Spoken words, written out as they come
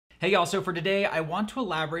Hey y'all, so for today, I want to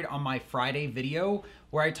elaborate on my Friday video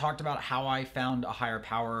where I talked about how I found a higher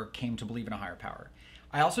power, came to believe in a higher power.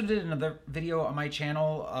 I also did another video on my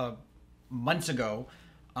channel months ago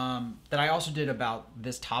that I also did about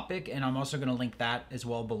this topic, and I'm also going to link that as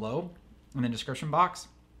well below in the description box.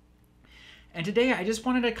 And today I just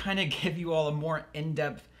wanted to kind of give you all a more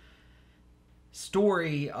in-depth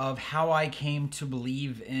story of how I came to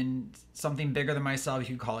believe in something bigger than myself.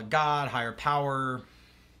 You could call it God, higher power,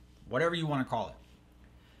 whatever you want to call it.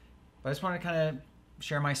 But I just want to kind of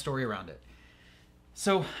share my story around it.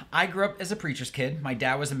 So I grew up as a preacher's kid. My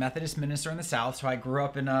dad was a Methodist minister in the South, so I grew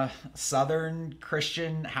up in a Southern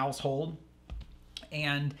Christian household.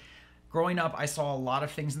 And growing up, I saw a lot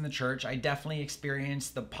of things in the church. I definitely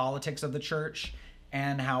experienced the politics of the church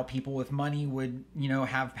and how people with money would,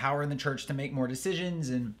 have power in the church to make more decisions,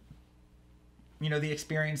 and, the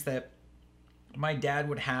experience that my dad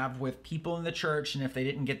would have with people in the church, and if they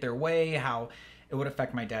didn't get their way, how it would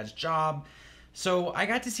affect my dad's job. So I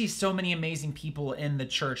got to see so many amazing people in the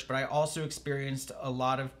church, but I also experienced a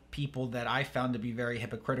lot of people that I found to be very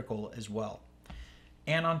hypocritical as well.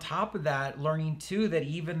 And on top of that, learning too that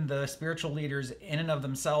even the spiritual leaders in and of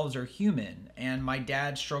themselves are human. And my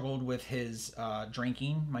dad struggled with his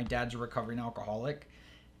drinking. My dad's a recovering alcoholic.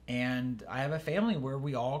 And I have a family where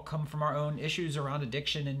we all come from our own issues around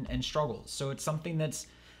addiction and struggles. So it's something that's,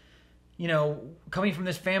 coming from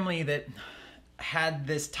this family that had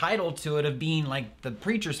this title to it of being like the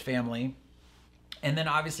preacher's family, and then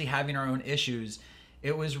obviously having our own issues,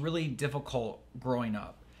 it was really difficult growing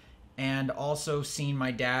up. And also seeing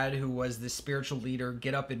my dad, who was this spiritual leader,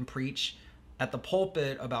 get up and preach at the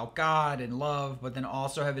pulpit about God and love, but then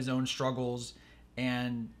also have his own struggles,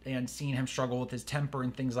 and seeing him struggle with his temper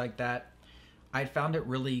and things like that, I found it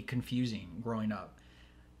really confusing growing up.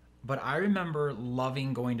 But I remember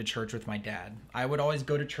loving going to church with my dad. I would always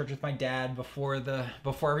go to church with my dad before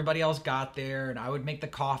everybody else got there, and I would make the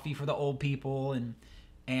coffee for the old people,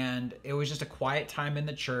 and it was just a quiet time in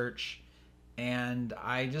the church, and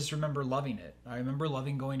I just remember loving it. I remember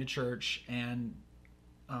loving going to church and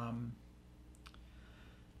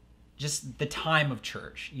just the time of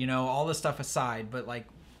church, all the stuff aside, but like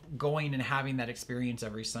going and having that experience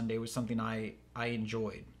every Sunday was something I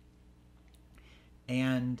enjoyed.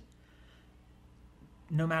 And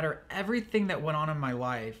no matter everything that went on in my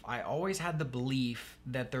life, I always had the belief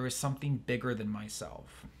that there was something bigger than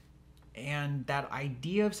myself. And that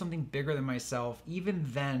idea of something bigger than myself, even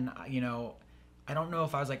then, I don't know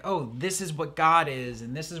if I was like, oh, this is what God is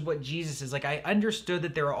and this is what Jesus is. Like, I understood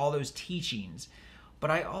that there were all those teachings, but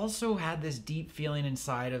I also had this deep feeling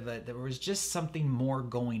inside of it that there was just something more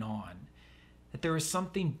going on. That there was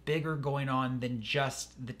something bigger going on than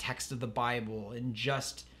just the text of the Bible and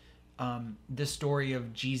just the story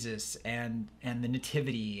of Jesus and the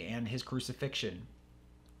nativity and his crucifixion.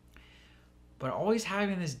 But always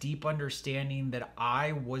having this deep understanding that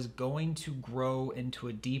I was going to grow into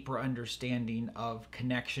a deeper understanding of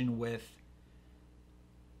connection with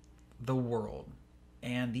the world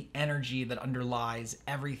and the energy that underlies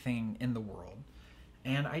everything in the world.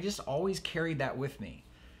 And I just always carried that with me.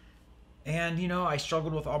 And, I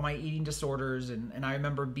struggled with all my eating disorders, and I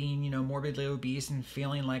remember being, morbidly obese and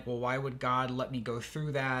feeling like, well, why would God let me go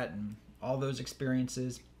through that, and all those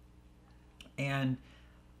experiences. And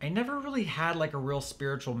I never really had like a real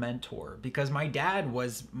spiritual mentor, because my dad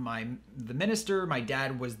was the minister. My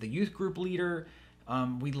dad was the youth group leader.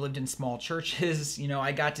 We lived in small churches.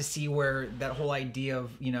 I got to see where that whole idea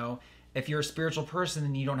of, if you're a spiritual person,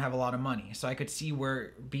 then you don't have a lot of money. So I could see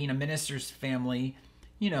where being a minister's family,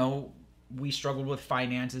 we struggled with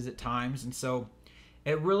finances at times. And so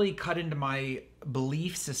it really cut into my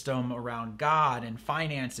belief system around God and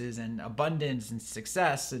finances and abundance and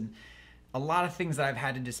success, and a lot of things that I've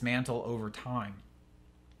had to dismantle over time.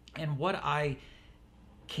 And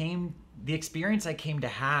the experience I came to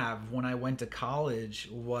have when I went to college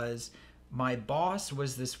was, my boss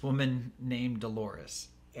was this woman named Dolores,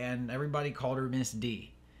 and everybody called her Miss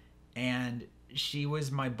D. And she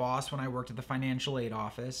was my boss when I worked at the financial aid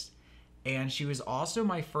office. And she was also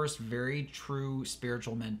my first very true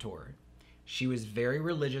spiritual mentor. She was very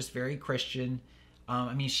religious, very Christian.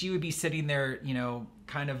 She would be sitting there,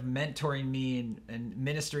 kind of mentoring me and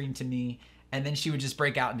ministering to me. And then she would just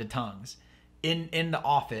break out into tongues in the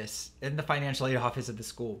office, in the financial aid office at the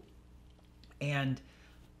school. And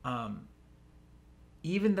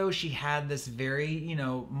even though she had this very,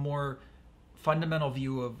 more fundamental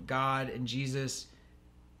view of God and Jesus,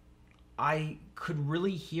 I could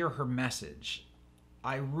really hear her message.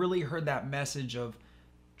 I really heard that message of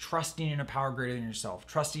trusting in a power greater than yourself,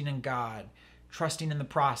 trusting in God, trusting in the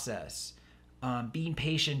process, being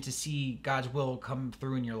patient to see God's will come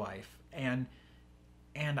through in your life. And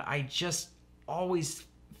I just always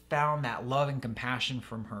found that love and compassion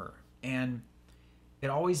from her. And it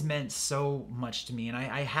always meant so much to me. And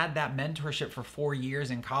I had that mentorship for 4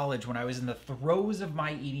 years in college when I was in the throes of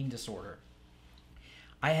my eating disorder.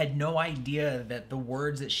 I had no idea that the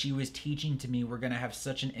words that she was teaching to me were going to have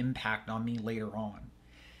such an impact on me later on.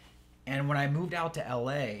 And when I moved out to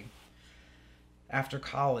LA after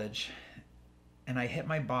college and I hit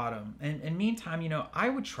my bottom, and meantime, I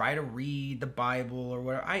would try to read the Bible or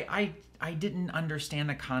whatever. I didn't understand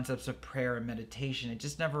the concepts of prayer and meditation. It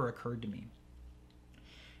just never occurred to me.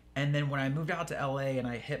 And then when I moved out to LA and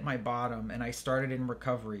I hit my bottom and I started in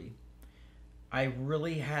recovery, I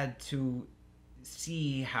really had to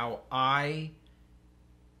see how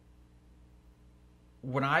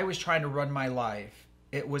when I was trying to run my life,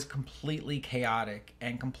 it was completely chaotic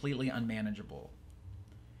and completely unmanageable.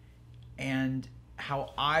 And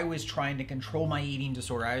how I was trying to control my eating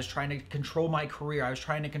disorder. I was trying to control my career. I was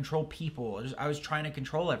trying to control people. I was trying to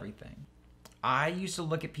control everything. I used to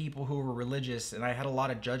look at people who were religious and I had a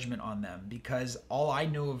lot of judgment on them because all I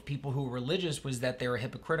knew of people who were religious was that they were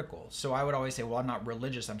hypocritical. So I would always say, well, I'm not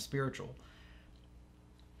religious, I'm spiritual.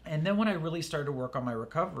 And then when I really started to work on my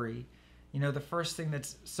recovery, the first thing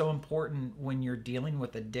that's so important when you're dealing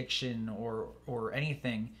with addiction or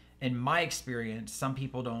anything, in my experience, some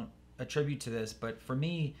people don't attribute to this, but for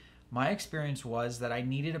me, my experience was that I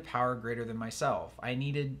needed a power greater than myself. I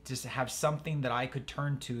needed to have something that I could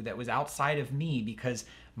turn to that was outside of me because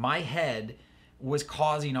my head was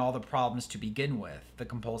causing all the problems to begin with. The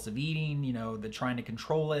compulsive eating, the trying to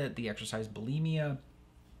control it, the exercise bulimia,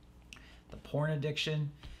 the porn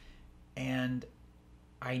addiction. And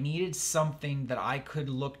I needed something that I could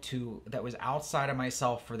look to that was outside of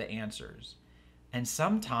myself for the answers. And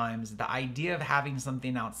sometimes the idea of having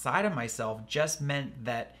something outside of myself just meant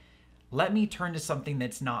that let me turn to something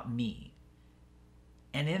that's not me.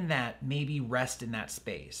 And in that, maybe rest in that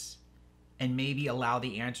space. And maybe allow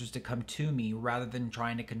the answers to come to me rather than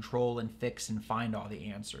trying to control and fix and find all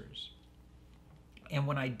the answers. And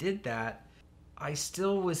when I did that, I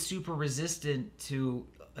still was super resistant to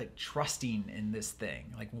trusting in this thing.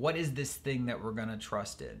 What is this thing that we're going to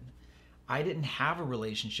trust in? I didn't have a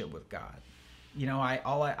relationship with God. I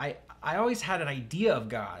always had an idea of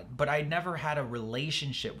God, but I never had a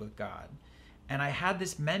relationship with God. And I had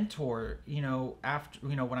this mentor, after,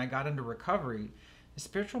 when I got into recovery, the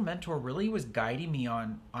spiritual mentor really was guiding me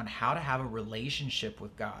on how to have a relationship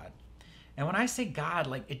with God. And when I say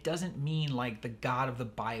God, it doesn't mean the God of the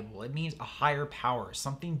Bible. It means a higher power,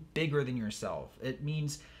 something bigger than yourself. It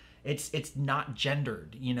means it's not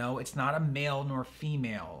gendered, it's not a male nor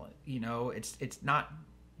female, it's not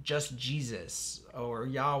just Jesus or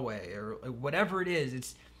Yahweh or whatever it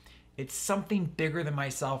is. It's something bigger than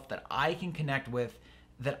myself that I can connect with,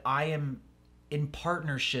 that I am in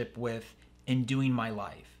partnership with in doing my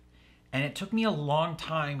life. And it took me a long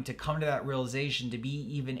time to come to that realization, to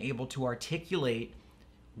be even able to articulate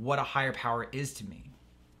what a higher power is to me.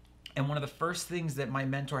 And one of the first things that my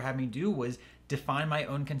mentor had me do was define my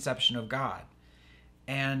own conception of God.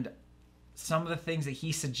 And some of the things that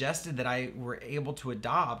he suggested that I were able to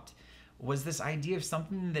adopt was this idea of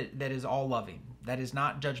something that is all loving, that is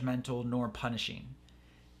not judgmental nor punishing.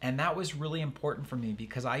 And that was really important for me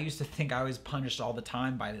because I used to think I was punished all the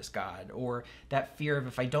time by this God, or that fear of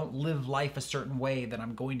if I don't live life a certain way, then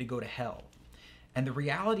I'm going to go to hell. And the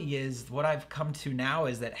reality is, what I've come to now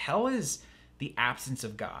is that hell is the absence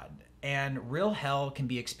of God, and real hell can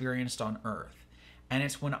be experienced on earth. And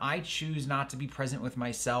it's when I choose not to be present with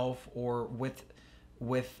myself or with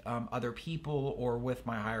other people or with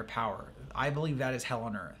my higher power. I believe that is hell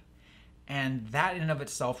on earth. And that in and of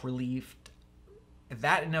itself released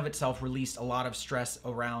a lot of stress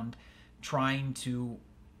around trying to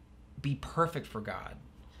be perfect for God.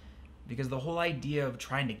 Because the whole idea of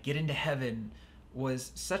trying to get into heaven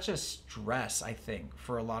was such a stress, I think,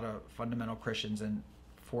 for a lot of fundamental Christians and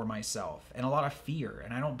for myself, and a lot of fear.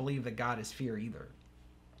 And I don't believe that God is fear either.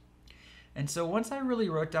 And so once I really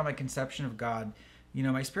wrote down my conception of God,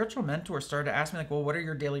 my spiritual mentor started to ask me, well, what are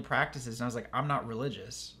your daily practices? And I was like, I'm not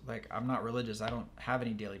religious. I don't have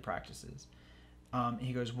any daily practices.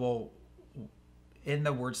 He goes, well, in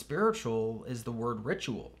the word spiritual is the word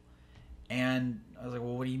ritual. And I was like,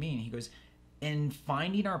 well, what do you mean? He goes, in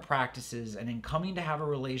finding our practices and in coming to have a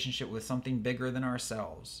relationship with something bigger than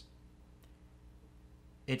ourselves,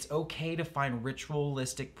 it's okay to find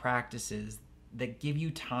ritualistic practices that give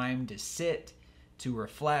you time to sit, to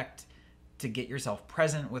reflect, to get yourself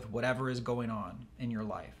present with whatever is going on in your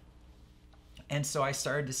life. And so I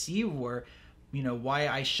started to see where why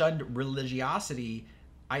I shunned religiosity,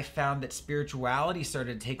 I found that spirituality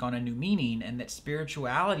started to take on a new meaning, and that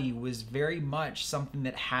spirituality was very much something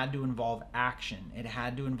that had to involve action. It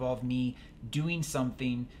had to involve me doing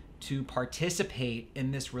something to participate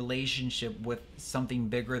in this relationship with something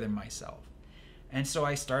bigger than myself. And so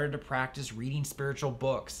I started to practice reading spiritual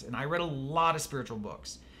books, and I read a lot of spiritual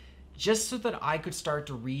books just so that I could start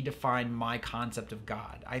to redefine my concept of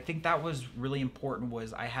God. I think that was really important,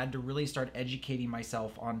 was I had to really start educating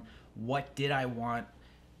myself on what did I want,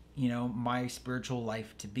 my spiritual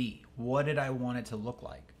life to be? What did I want it to look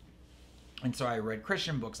like? And so I read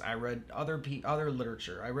Christian books, I read other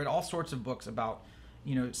literature, I read all sorts of books about,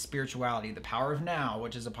 spirituality, The Power of Now,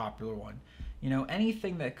 which is a popular one.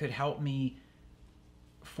 Anything that could help me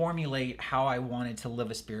formulate how I wanted to live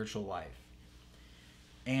a spiritual life.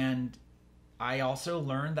 And I also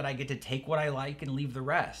learned that I get to take what I like and leave the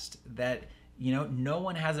rest. That, no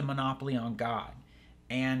one has a monopoly on God.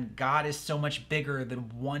 And God is so much bigger than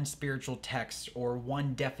one spiritual text or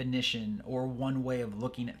one definition or one way of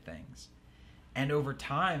looking at things. And over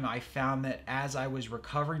time, I found that as I was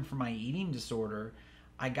recovering from my eating disorder,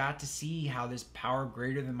 I got to see how this power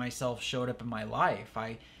greater than myself showed up in my life.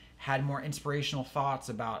 I had more inspirational thoughts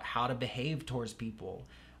about how to behave towards people.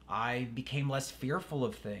 I became less fearful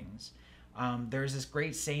of things. There's this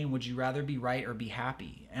great saying, would you rather be right or be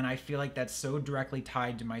happy? And I feel like that's so directly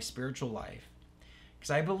tied to my spiritual life.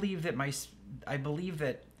 Because I believe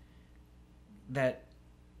that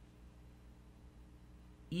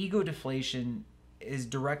ego deflation is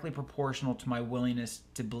directly proportional to my willingness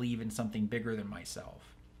to believe in something bigger than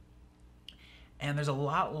myself. And there's a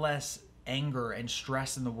lot less anger and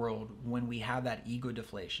stress in the world when we have that ego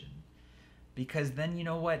deflation. Because then, you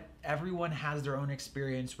know what? Everyone has their own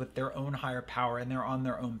experience with their own higher power, and they're on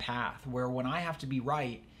their own path. Where when I have to be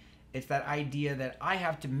right, it's that idea that I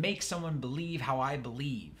have to make someone believe how I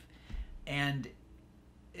believe. And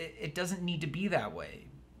it doesn't need to be that way.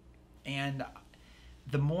 And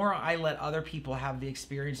the more I let other people have the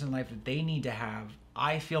experience in life that they need to have,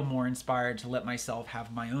 I feel more inspired to let myself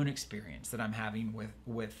have my own experience that I'm having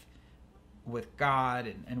with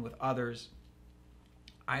God and with others.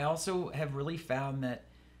 I also have really found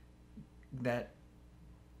that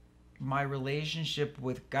my relationship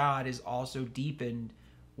with God is also deepened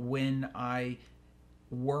when I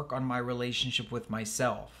work on my relationship with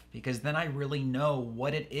myself, because then I really know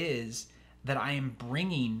what it is that I am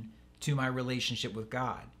bringing to my relationship with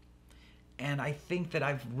God. And I think that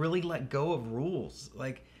I've really let go of rules.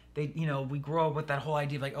 Like we grow up with that whole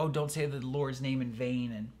idea of like, oh, don't say the Lord's name in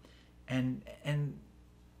vain, and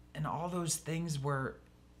all those things where,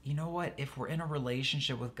 you know what, if we're in a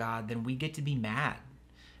relationship with God, then we get to be mad.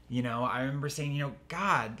 I remember saying,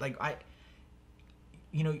 God, like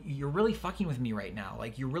you're really fucking with me right now.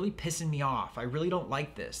 Like, you're really pissing me off. I really don't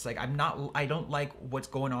like this. Like, I don't like what's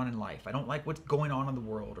going on in life. I don't like what's going on in the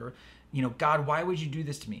world. Or, God, why would you do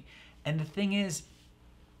this to me? And the thing is,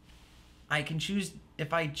 I can choose,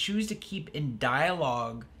 if I choose to keep in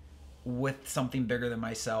dialogue with something bigger than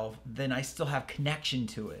myself, then I still have connection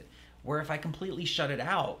to it. Where if I completely shut it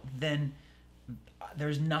out, then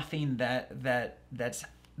there's nothing that's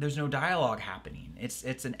there's no dialogue happening.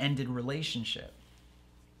 It's an ended relationship.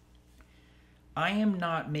 I am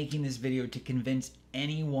not making this video to convince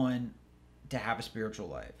anyone to have a spiritual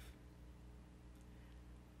life.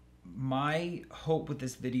 My hope with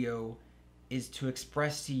this video is to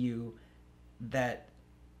express to you that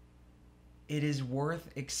it is worth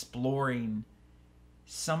exploring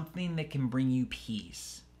something that can bring you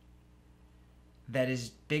peace, that is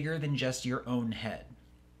bigger than just your own head.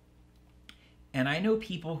 And I know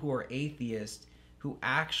people who are atheists who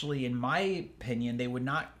actually, in my opinion, they would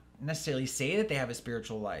not necessarily say that they have a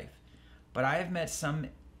spiritual life. But I have met some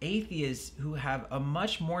atheists who have a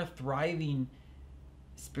much more thriving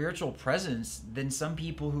spiritual presence than some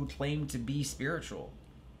people who claim to be spiritual.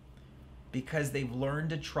 Because they've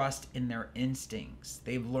learned to trust in their instincts.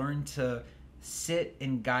 They've learned to sit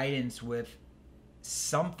in guidance with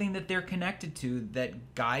something that they're connected to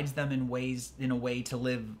that guides them in a way to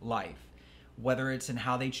live life. Whether it's in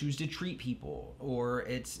how they choose to treat people, or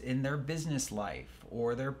it's in their business life,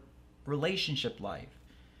 or their relationship life.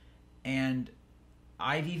 And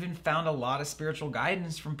I've even found a lot of spiritual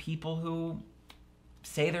guidance from people who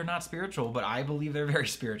say they're not spiritual, but I believe they're very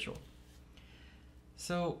spiritual.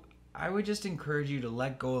 So I would just encourage you to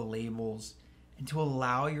let go of labels and to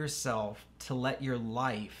allow yourself to let your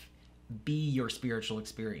life be your spiritual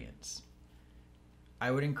experience.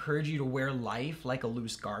 I would encourage you to wear life like a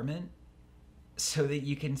loose garment so that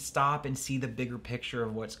you can stop and see the bigger picture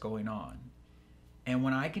of what's going on. And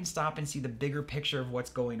when I can stop and see the bigger picture of what's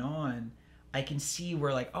going on, I can see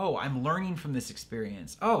where like, oh, I'm learning from this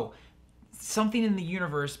experience. Oh, something in the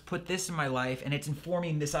universe put this in my life and it's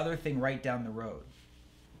informing this other thing right down the road.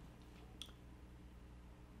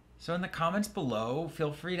 So in the comments below,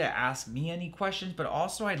 feel free to ask me any questions, but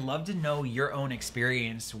also I'd love to know your own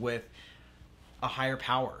experience with a higher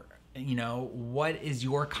power. You know, what is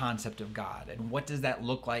your concept of God and what does that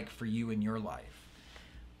look like for you in your life?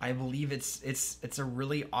 I believe it's a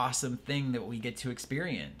really awesome thing that we get to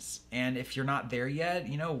experience. And if you're not there yet,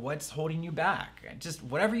 you know, what's holding you back? Just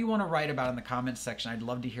whatever you want to write about in the comments section, I'd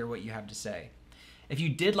love to hear what you have to say. If you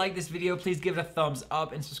did like this video, please give it a thumbs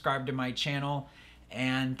up and subscribe to my channel.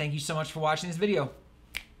 And thank you so much for watching this video.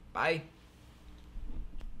 Bye.